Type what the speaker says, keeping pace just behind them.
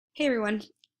Hey everyone.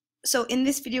 So in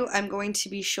this video I'm going to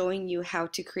be showing you how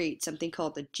to create something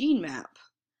called a gene map.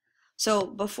 So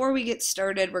before we get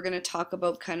started, we're going to talk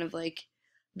about kind of like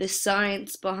the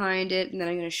science behind it, and then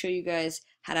I'm going to show you guys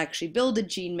how to actually build a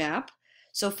gene map.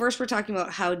 So first we're talking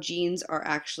about how genes are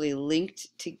actually linked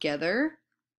together.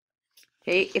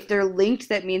 Okay, if they're linked,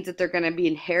 that means that they're going to be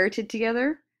inherited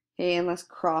together, okay, unless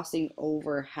crossing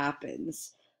over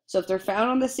happens. So if they're found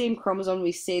on the same chromosome,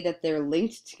 we say that they're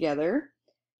linked together.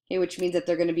 Okay, which means that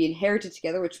they're going to be inherited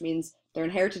together, which means they're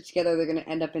inherited together, they're going to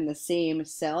end up in the same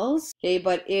cells. Okay,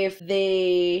 but if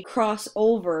they cross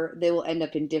over, they will end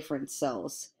up in different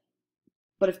cells.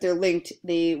 But if they're linked,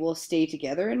 they will stay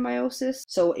together in meiosis.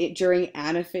 So during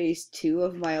anaphase 2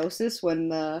 of meiosis, when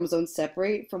the chromosomes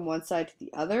separate from one side to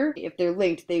the other, if they're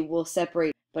linked, they will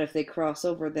separate. But if they cross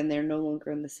over, then they're no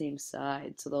longer on the same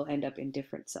side, so they'll end up in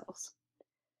different cells.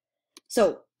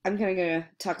 So I'm kind of going to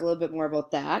talk a little bit more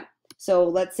about that. So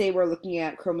let's say we're looking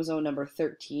at chromosome number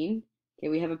 13. Okay,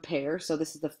 we have a pair, so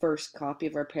this is the first copy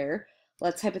of our pair.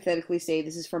 Let's hypothetically say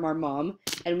this is from our mom,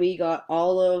 and we got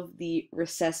all of the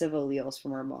recessive alleles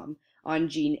from our mom. On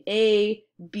gene A,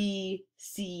 B,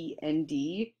 C, and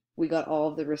D, we got all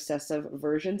of the recessive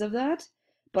versions of that.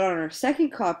 But on our second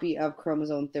copy of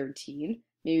chromosome 13,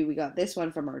 maybe we got this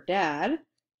one from our dad,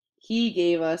 he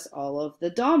gave us all of the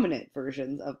dominant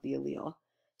versions of the allele.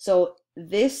 So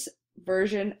this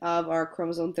version of our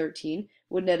chromosome 13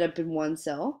 would end up in one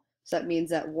cell. So that means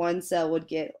that one cell would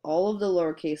get all of the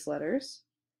lowercase letters.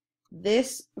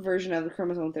 This version of the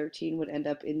chromosome 13 would end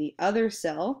up in the other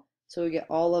cell, so we get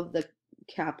all of the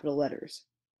capital letters.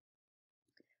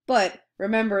 But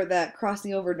remember that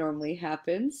crossing over normally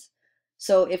happens.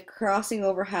 So if crossing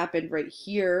over happened right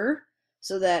here,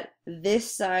 so that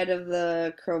this side of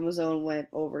the chromosome went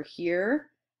over here,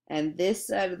 and this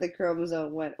side of the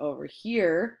chromosome went over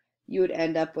here, you would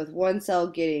end up with one cell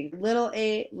getting little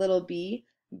a, little b,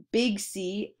 big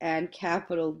C, and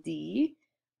capital D.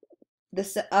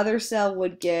 The other cell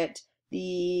would get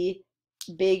the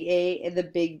big A and the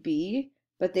big B,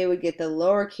 but they would get the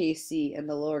lowercase c and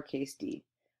the lowercase d.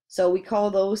 So we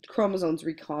call those chromosomes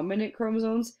recombinant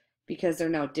chromosomes because they're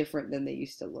now different than they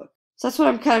used to look. So that's what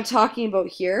I'm kind of talking about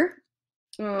here.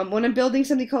 When I'm building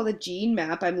something called a gene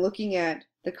map, I'm looking at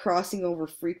the crossing over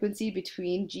frequency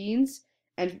between genes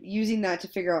and using that to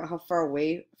figure out how far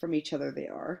away from each other they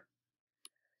are.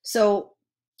 So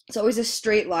it's always a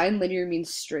straight line. Linear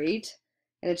means straight,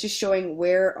 and it's just showing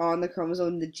where on the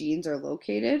chromosome the genes are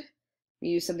located. We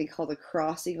use something called a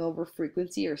crossing over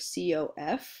frequency, or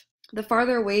COF. The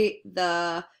farther away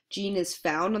the gene is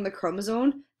found on the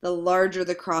chromosome, the larger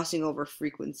the crossing over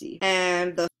frequency.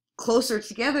 And the closer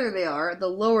together they are, the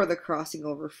lower the crossing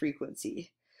over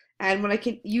frequency. And when I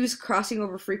can use crossing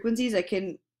over frequencies, I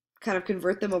can kind of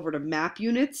convert them over to map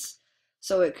units.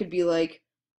 So it could be like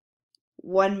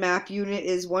 1 map unit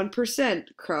is 1%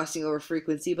 crossing over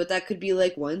frequency, but that could be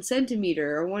like 1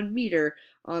 centimeter or 1 meter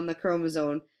on the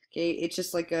chromosome. Okay, it's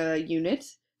just like a unit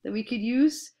that we could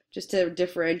use just to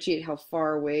differentiate how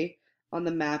far away on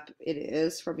the map it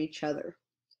is from each other.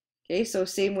 Okay, so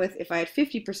same with if I had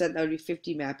 50%, that would be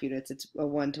 50 map units. It's a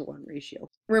 1-to-1 ratio.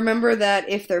 Remember that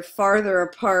if they're farther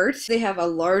apart, they have a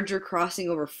larger crossing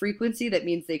over frequency. That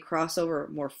means they cross over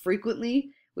more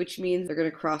frequently, which means they're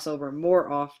going to cross over more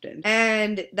often.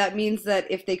 And that means that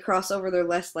if they cross over, they're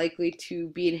less likely to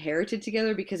be inherited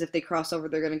together, because if they cross over,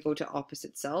 they're going to go to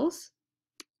opposite cells.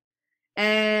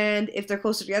 And if they're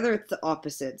closer together, it's the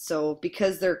opposite. So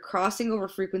because their crossing over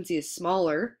frequency is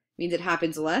smaller, means it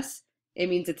happens less, it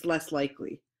means it's less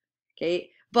likely.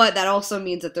 Okay, but that also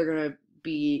means that they're going to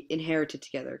be inherited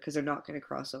together because they're not going to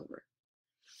cross over,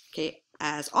 okay,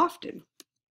 as often.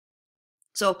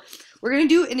 So we're going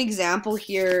to do an example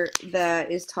here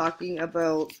that is talking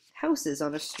about houses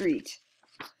on a street.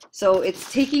 So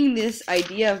it's taking this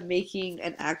idea of making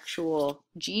an actual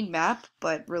gene map,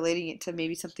 but relating it to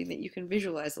maybe something that you can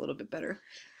visualize a little bit better.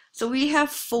 So we have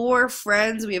 4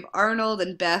 friends. We have Arnold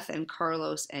and Beth and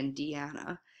Carlos and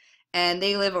Deanna. And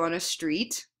they live on a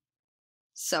street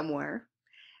somewhere.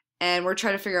 And we're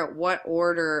trying to figure out what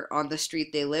order on the street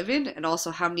they live in, and also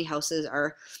how many houses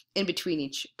are in between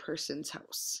each person's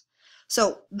house.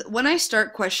 So when I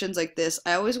start questions like this,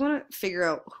 I always want to figure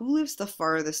out who lives the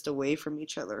farthest away from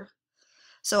each other.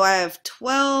 So I have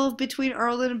 12 between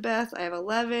Arnold and Beth, I have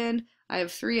 11, I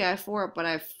have 3, I have 4, but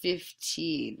I have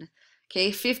 15.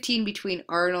 Okay, 15 between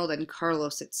Arnold and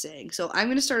Carlos, it's saying. So I'm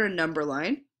going to start a number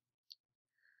line.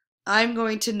 I'm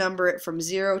going to number it from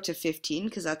 0 to 15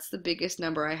 because that's the biggest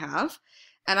number I have.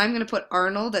 And I'm going to put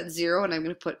Arnold at 0 and I'm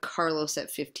going to put Carlos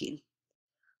at 15.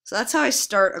 So that's how I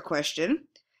start a question.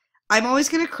 I'm always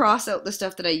going to cross out the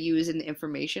stuff that I use in the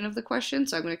information of the question,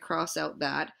 so I'm going to cross out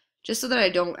that just so that I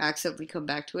don't accidentally come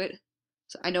back to it.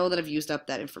 So I know that I've used up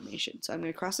that information, so I'm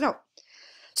going to cross it out.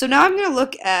 So now I'm going to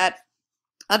look at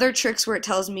other tricks where it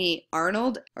tells me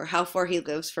Arnold or how far he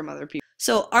lives from other people.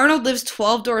 So Arnold lives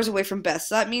 12 doors away from Beth,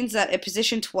 so that means that at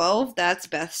position 12, that's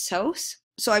Beth's house.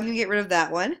 So I'm going to get rid of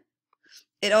that one.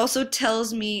 It also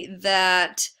tells me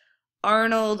that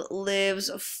Arnold lives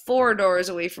 4 doors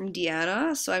away from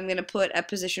Deanna, so I'm going to put at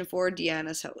position 4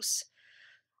 Deanna's house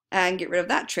and get rid of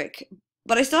that trick.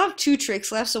 But I still have 2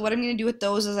 tricks left, so what I'm going to do with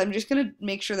those is I'm just going to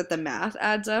make sure that the math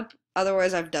adds up,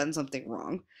 otherwise I've done something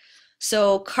wrong.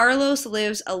 So Carlos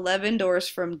lives 11 doors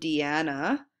from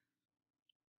Deanna.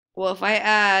 Well, if I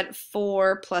add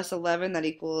 4 plus 11, that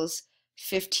equals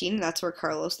 15. That's where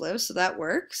Carlos lives, so that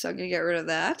works. So I'm going to get rid of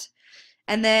that.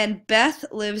 And then Beth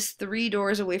lives 3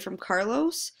 doors away from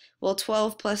Carlos. Well,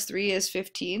 12 plus 3 is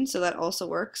 15, so that also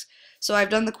works. So I've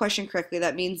done the question correctly.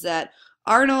 That means that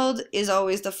Arnold is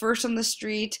always the first on the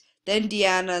street, then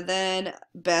Deanna, then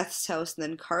Beth's house, and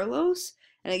then Carlos.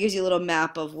 And it gives you a little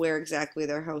map of where exactly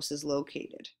their house is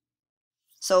located.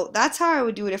 So that's how I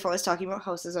would do it if I was talking about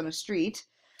houses on a street.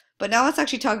 But now let's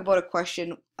actually talk about a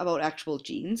question about actual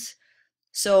genes.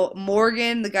 So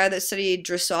Morgan, the guy that studied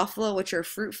Drosophila, which are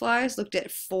fruit flies, looked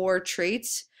at 4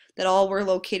 traits that all were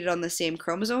located on the same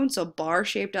chromosome. So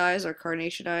bar-shaped eyes or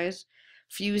carnation eyes,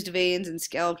 fused veins, and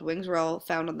scalloped wings were all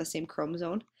found on the same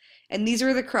chromosome. And these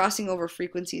are the crossing over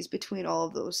frequencies between all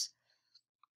of those.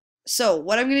 So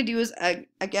what I'm going to do is,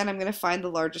 again, I'm going to find the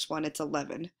largest one. It's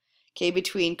 11. Okay,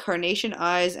 between carnation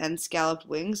eyes and scalloped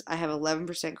wings, I have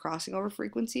 11% crossing over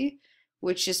frequency,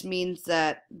 which just means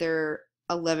that they're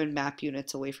 11 map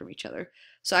units away from each other.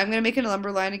 So I'm going to make a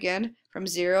number line again from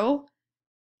 0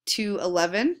 to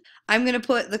 11. I'm going to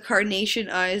put the carnation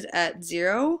eyes at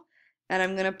 0, and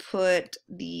I'm going to put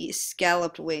the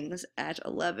scalloped wings at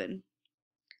 11.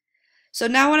 So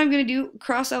now what I'm going to do,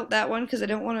 cross out that one because I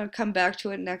don't want to come back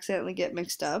to it and accidentally get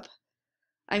mixed up.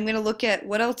 I'm going to look at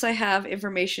what else I have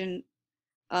information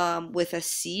with a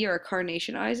C or a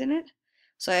carnation eyes in it.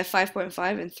 So I have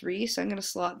 5.5 and 3, so I'm going to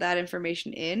slot that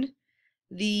information in.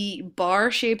 The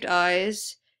bar-shaped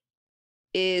eyes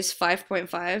is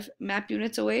 5.5 map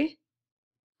units away.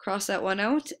 Cross that one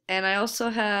out. And I also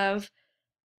have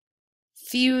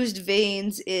fused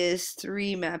veins is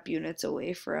 3 map units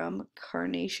away from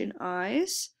carnation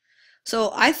eyes.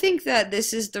 So I think that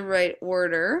this is the right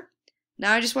order.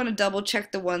 Now I just want to double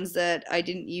check the ones that I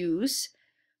didn't use.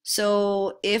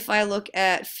 So if I look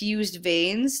at fused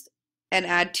veins and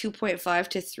add 2.5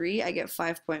 to 3, I get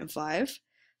 5.5.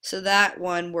 So that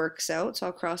one works out, so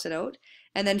I'll cross it out.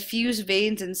 And then fused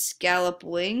veins and scallop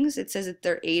wings, it says that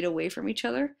they're 8 away from each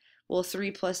other. Well, 3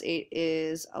 plus 8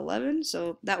 is 11,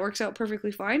 so that works out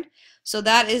perfectly fine. So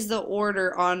that is the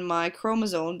order on my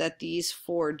chromosome that these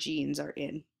 4 genes are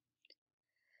in.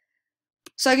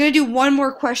 So I'm going to do one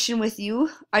more question with you.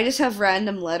 I just have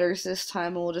random letters this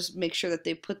time, and we'll just make sure that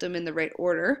they put them in the right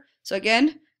order. So again,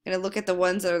 I'm going to look at the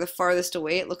ones that are the farthest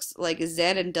away. It looks like Z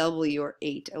and W are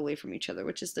 8 away from each other,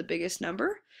 which is the biggest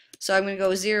number. So I'm going to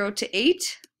go 0 to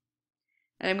 8,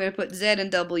 and I'm going to put Z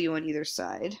and W on either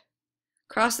side.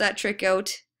 Cross that trick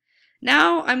out.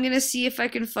 Now I'm going to see if I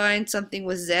can find something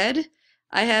with Z.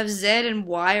 I have Z and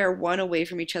Y are 1 away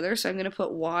from each other, so I'm going to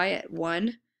put Y at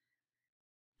 1.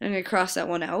 I'm going to cross that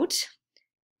one out.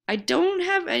 I don't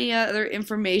have any other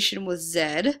information with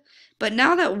Z, but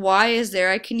now that Y is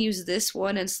there, I can use this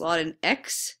one and slot an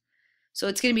X. So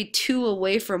it's going to be 2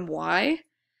 away from Y,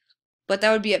 but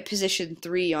that would be at position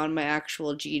 3 on my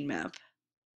actual gene map,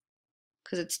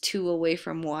 because it's 2 away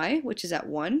from Y, which is at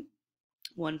 1.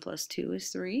 1 plus 2 is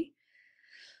 3.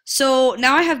 So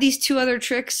now I have these 2 other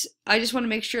tricks. I just want to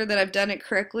make sure that I've done it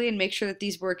correctly and make sure that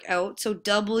these work out. So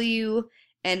W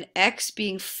and X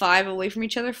being 5 away from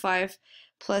each other, 5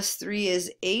 plus 3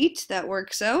 is 8, that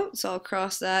works out, so I'll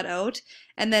cross that out.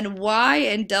 And then Y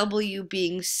and W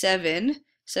being 7,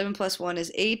 7 plus 1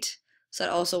 is 8, so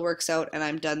that also works out, and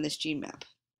I'm done this gene map.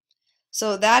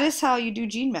 So that is how you do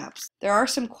gene maps. There are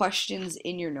some questions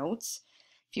in your notes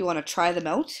if you want to try them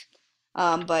out,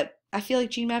 but I feel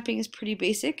like gene mapping is pretty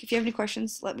basic. If you have any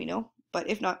questions, let me know, but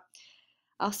if not,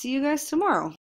 I'll see you guys tomorrow.